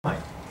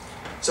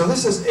So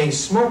this is a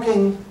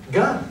smoking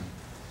gun,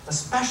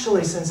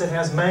 especially since it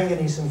has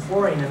manganese and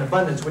fluorine in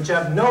abundance, which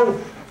have no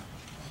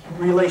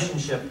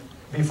relationship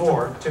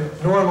before to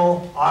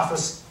normal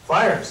office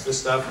fires. This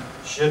stuff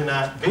should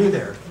not be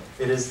there.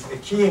 It is a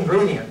key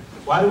ingredient.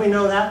 Why do we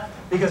know that?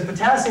 Because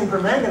potassium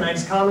permanganate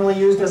is commonly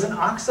used as an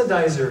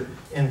oxidizer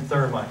in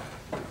thermite.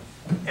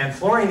 And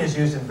fluorine is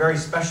used in very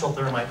special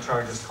thermite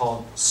charges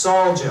called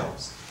sol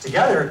gels.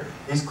 Together,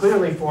 these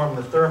clearly form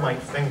the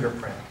thermite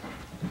fingerprint.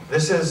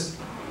 This is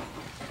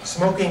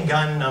smoking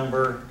gun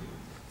number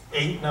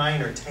 8,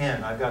 9, or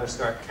 10. I've got to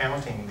start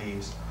counting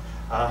these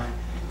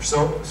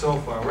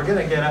so far. We're going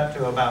to get up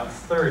to about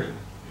 30.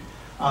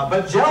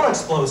 But gel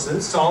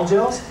explosives, sol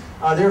gels,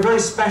 they're very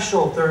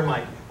special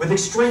thermite with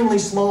extremely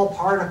small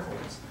particles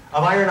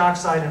of iron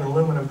oxide and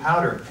aluminum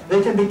powder.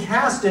 They can be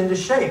cast into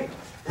shape.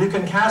 You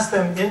can cast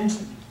them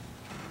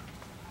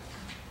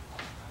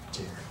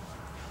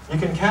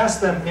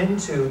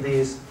into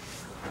these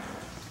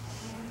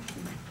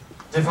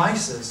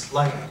devices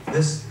like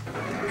this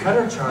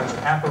cutter charge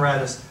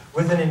apparatus.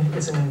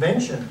 It's an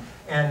invention,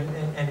 and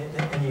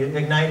you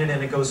ignite it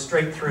and it goes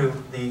straight through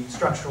the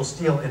structural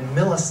steel in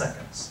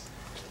milliseconds.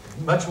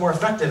 Much more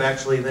effective,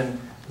 actually, than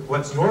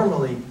what's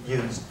normally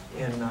used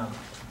in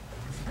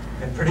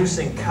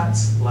producing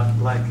cuts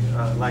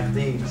like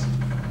these.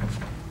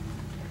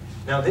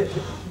 Now,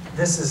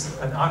 this is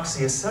an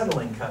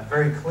oxyacetylene cut,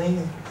 very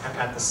clean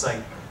at the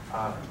site,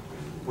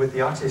 with the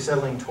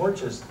oxyacetylene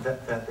torches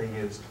that they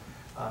used.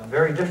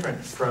 Very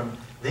different from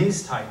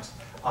these types,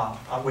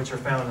 which are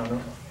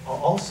found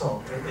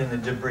also in the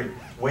debris,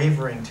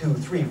 wavering 2,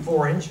 3,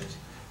 4 inches.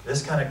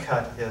 This kind of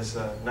cut is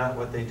not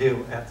what they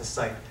do at the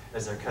site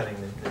as they're cutting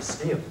the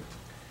steel.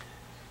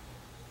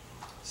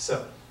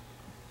 So,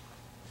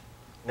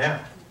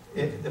 now,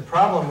 the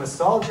problem with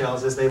sol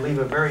gels is they leave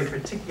a very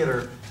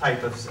particular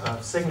type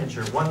of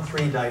signature,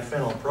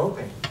 1,3-diphenyl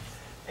propane.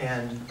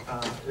 And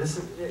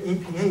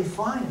EPA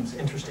finds,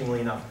 interestingly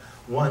enough,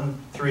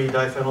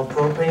 1,3-diphenyl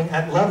propane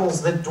at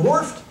levels that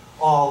dwarfed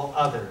all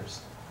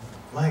others.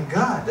 My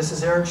God, this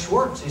is Eric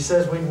Schwartz. He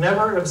says we've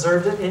never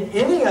observed it in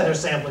any other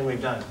sampling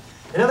we've done.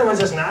 In other words,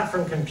 it's not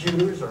from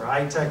computers or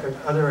high-tech or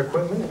other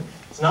equipment.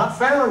 It's not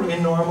found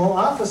in normal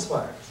office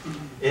fires.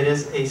 It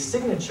is a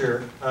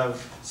signature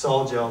of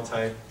sol gel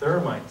type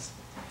thermites.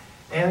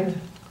 And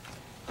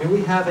do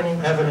we have any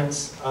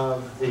evidence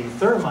of the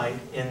thermite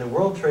in the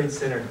World Trade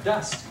Center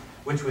dust,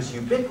 which was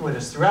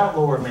ubiquitous throughout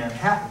lower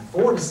Manhattan,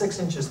 4 to 6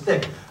 inches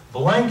thick,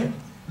 blanket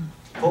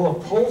full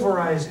of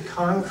pulverized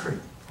concrete,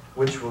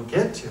 which we'll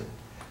get to.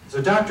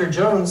 So Dr.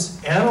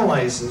 Jones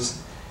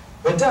analyzes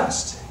the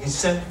dust. He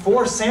sent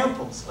 4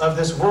 samples of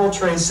this World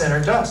Trade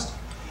Center dust.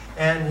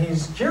 And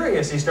he's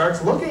curious. He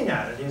starts looking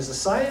at it. He's a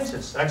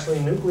scientist, actually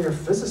a nuclear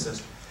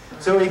physicist.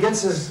 So he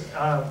gets his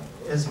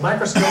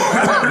microscope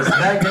out, his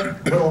magnet,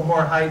 a little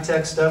more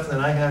high-tech stuff than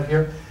I have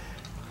here.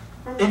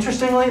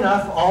 Interestingly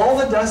enough, all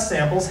the dust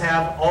samples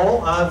have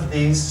all of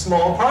these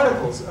small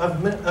particles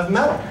of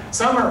metal.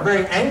 Some are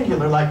very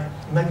angular, like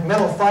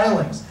metal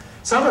filings.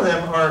 Some of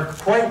them are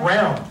quite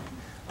round,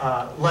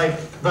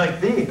 like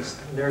these.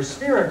 They're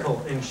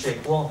spherical in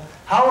shape. Well,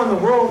 how in the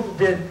world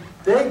did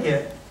they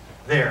get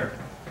there?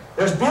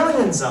 There's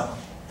billions of them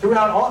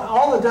throughout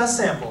all the dust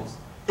samples.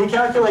 He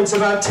calculates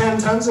about 10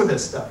 tons of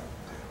this stuff.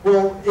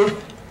 Well, if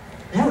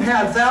you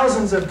had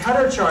thousands of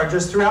cutter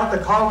charges throughout the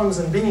columns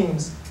and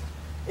beams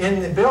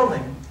in the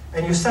building,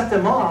 and you set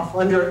them off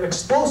under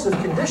explosive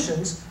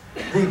conditions,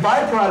 the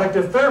byproduct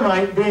of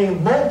thermite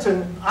being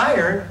molten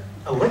iron,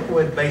 a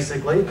liquid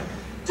basically,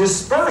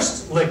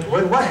 dispersed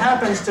liquid. What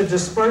happens to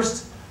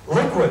dispersed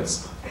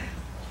liquids?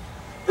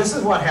 This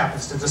is what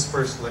happens to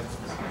dispersed liquids.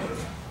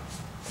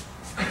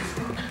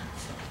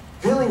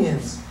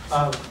 Billions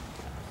of,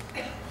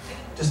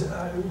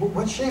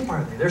 what shape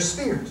are they? They're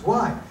spheres.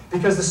 Why?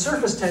 Because the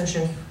surface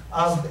tension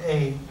of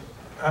a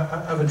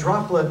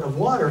droplet of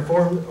water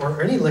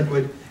or any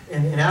liquid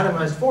in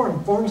atomized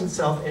form forms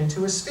itself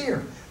into a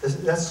sphere.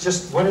 That's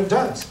just what it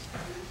does.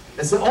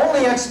 It's the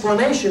only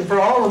explanation for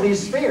all of these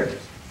spheres.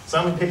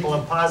 Some people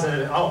have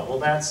posited, oh, well,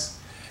 that's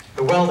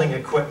the welding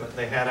equipment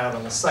they had out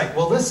on the site.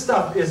 Well, this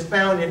stuff is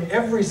found in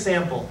every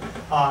sample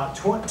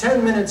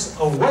 10 minutes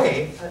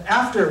away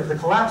after the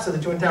collapse of the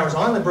Twin Towers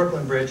on the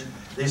Brooklyn Bridge.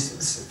 These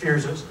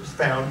spheres are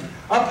found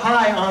up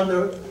high on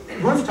the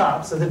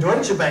rooftops of the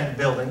Deutsche Bank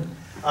building.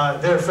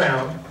 They're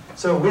found,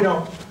 so we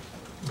don't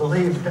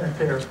believe that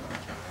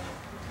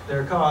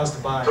they're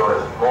caused by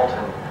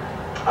molten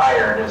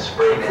iron is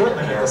sprayed into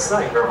the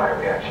site. Thermite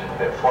reaction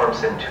that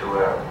forms into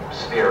a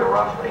sphere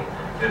roughly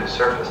due to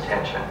surface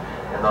tension,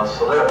 and they'll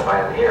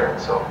solidify in the air.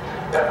 And so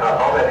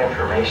all that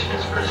information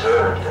is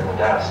preserved in the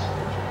dust.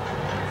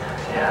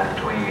 And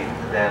we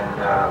then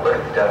look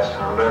at the dust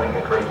and we're learning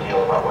a great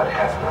deal about what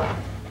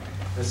happened.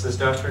 This is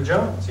Dr.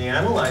 Jones. He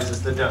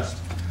analyzes the dust.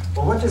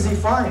 Well, what does he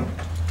find?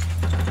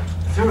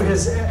 Through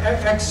his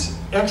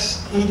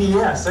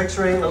XEDS,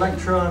 X-ray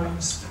electron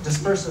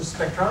dispersive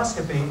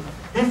spectroscopy,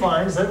 he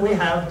finds that we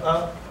have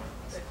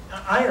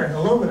iron,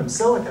 aluminum,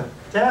 silica,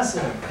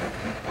 potassium,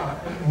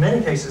 in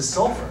many cases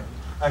sulfur.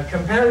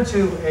 compared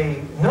to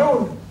a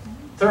known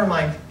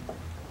thermite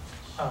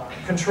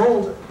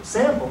controlled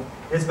sample,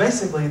 it's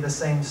basically the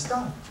same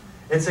stuff.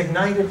 It's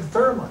ignited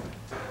thermite.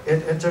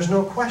 There's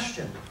no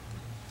question.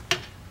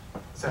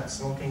 Is that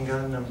smoking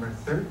gun number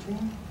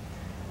 13?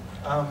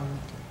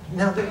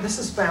 Now, this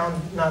is found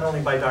not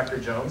only by Dr.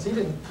 Jones. He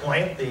didn't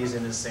plant these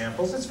in his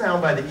samples. It's found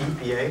by the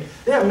EPA.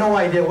 They have no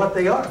idea what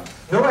they are.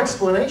 No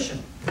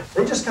explanation.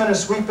 They just kind of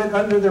sweep it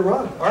under the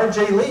rug.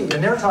 R.J. Lee,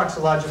 in their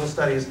toxicological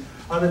studies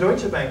on the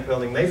Deutsche Bank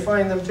building, they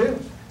find them too.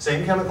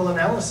 Same chemical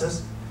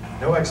analysis,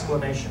 no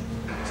explanation.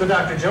 So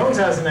Dr. Jones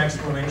has an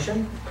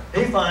explanation.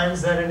 He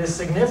finds that it is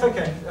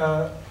significant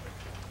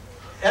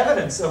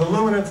evidence of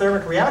aluminum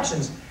thermic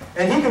reactions.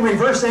 And he can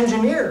reverse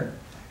engineer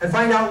and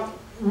find out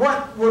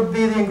what would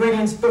be the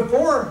ingredients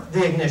before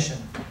the ignition.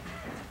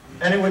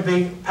 And it would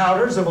be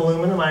powders of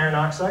aluminum, iron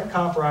oxide,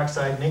 copper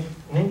oxide,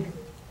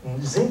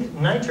 zinc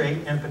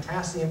nitrate, and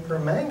potassium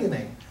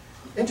permanganate.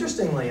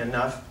 Interestingly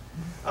enough,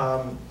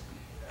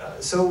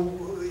 so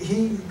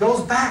he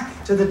goes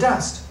back to the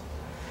dust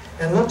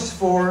and looks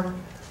for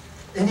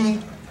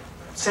any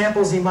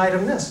samples he might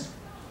have missed.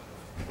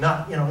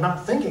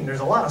 Not thinking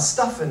there's a lot of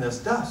stuff in this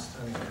dust.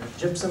 I mean, there's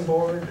gypsum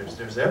board,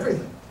 there's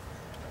everything.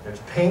 There's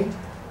paint.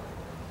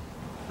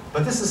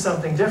 But this is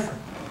something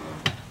different.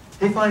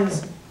 He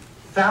finds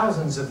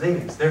thousands of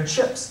these. They're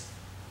chips.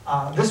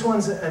 This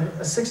one's a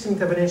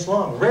 1/16 of an inch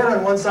long. Red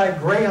on one side,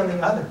 gray on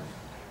the other.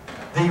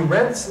 The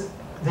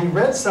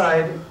red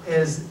side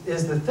is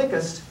the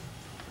thickest,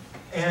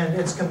 and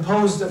it's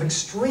composed of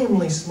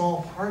extremely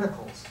small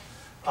particles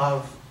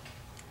of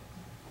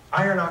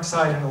iron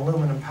oxide and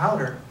aluminum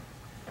powder,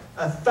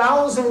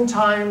 1,000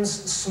 times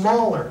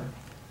smaller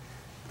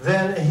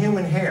than a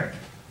human hair.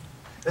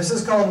 This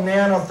is called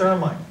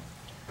nanothermite.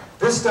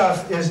 This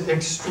stuff is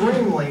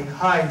extremely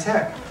high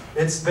tech.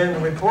 It's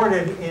been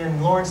reported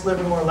in Lawrence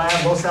Livermore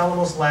Lab, Los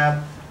Alamos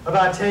Lab,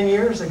 about 10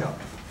 years ago.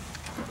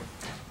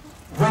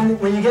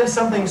 When you get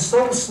something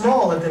so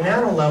small at the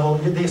nano level,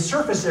 the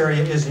surface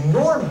area is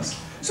enormous.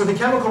 So the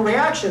chemical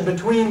reaction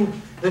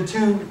between the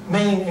two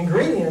main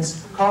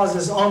ingredients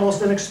causes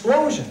almost an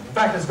explosion. In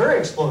fact, it's very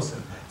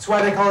explosive. That's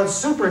why they call it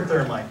super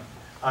thermite,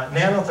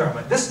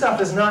 nanothermite. This stuff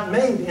is not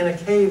made in a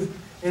cave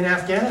in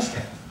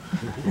Afghanistan.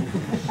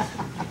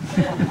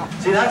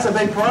 See, that's a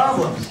big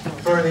problem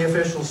for the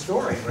official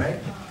story, right?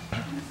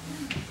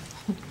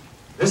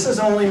 This is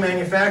only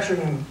manufactured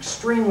in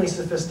extremely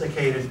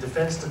sophisticated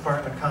Defense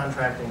Department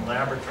contracting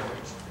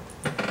laboratories.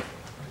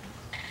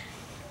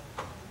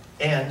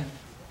 And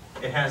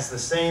it has the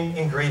same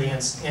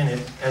ingredients in it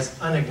as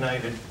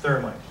unignited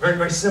thermite. Very,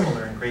 very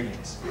similar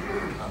ingredients.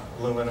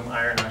 Aluminum,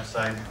 iron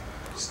oxide,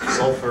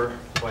 sulfur,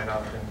 quite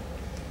often.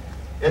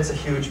 It's a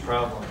huge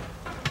problem.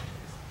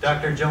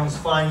 Dr. Jones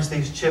finds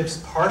these chips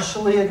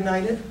partially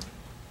ignited.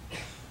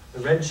 The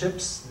red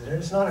chips,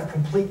 it's not a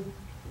complete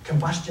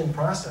combustion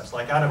process,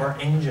 like out of our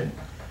engine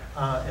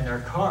in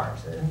our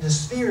cars. And the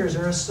spheres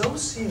are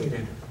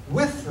associated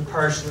with the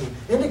partially,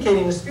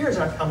 indicating the spheres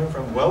aren't coming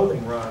from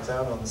welding rods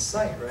out on the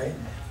site, right?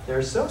 They're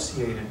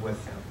associated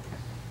with them.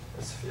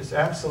 It's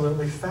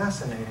absolutely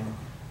fascinating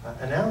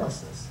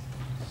analysis.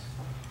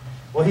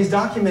 Well, he's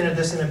documented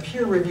this in a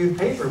peer-reviewed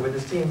paper with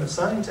his team of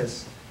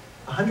scientists.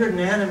 100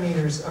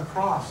 nanometers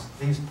across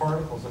these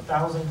particles,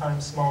 1,000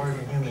 times smaller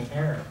than human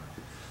hair.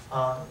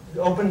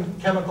 Open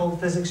Chemical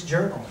Physics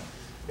Journal.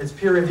 It's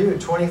peer-reviewed,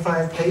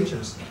 25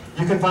 pages.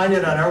 You can find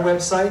it on our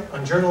website,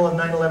 on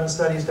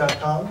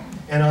journal-of9/11studies.com,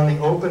 and on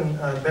the Open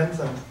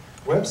Bentham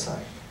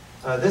website.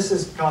 This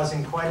is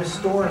causing quite a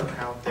storm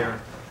out there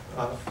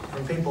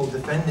from people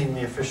defending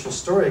the official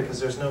story because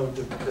there's no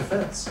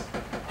defense.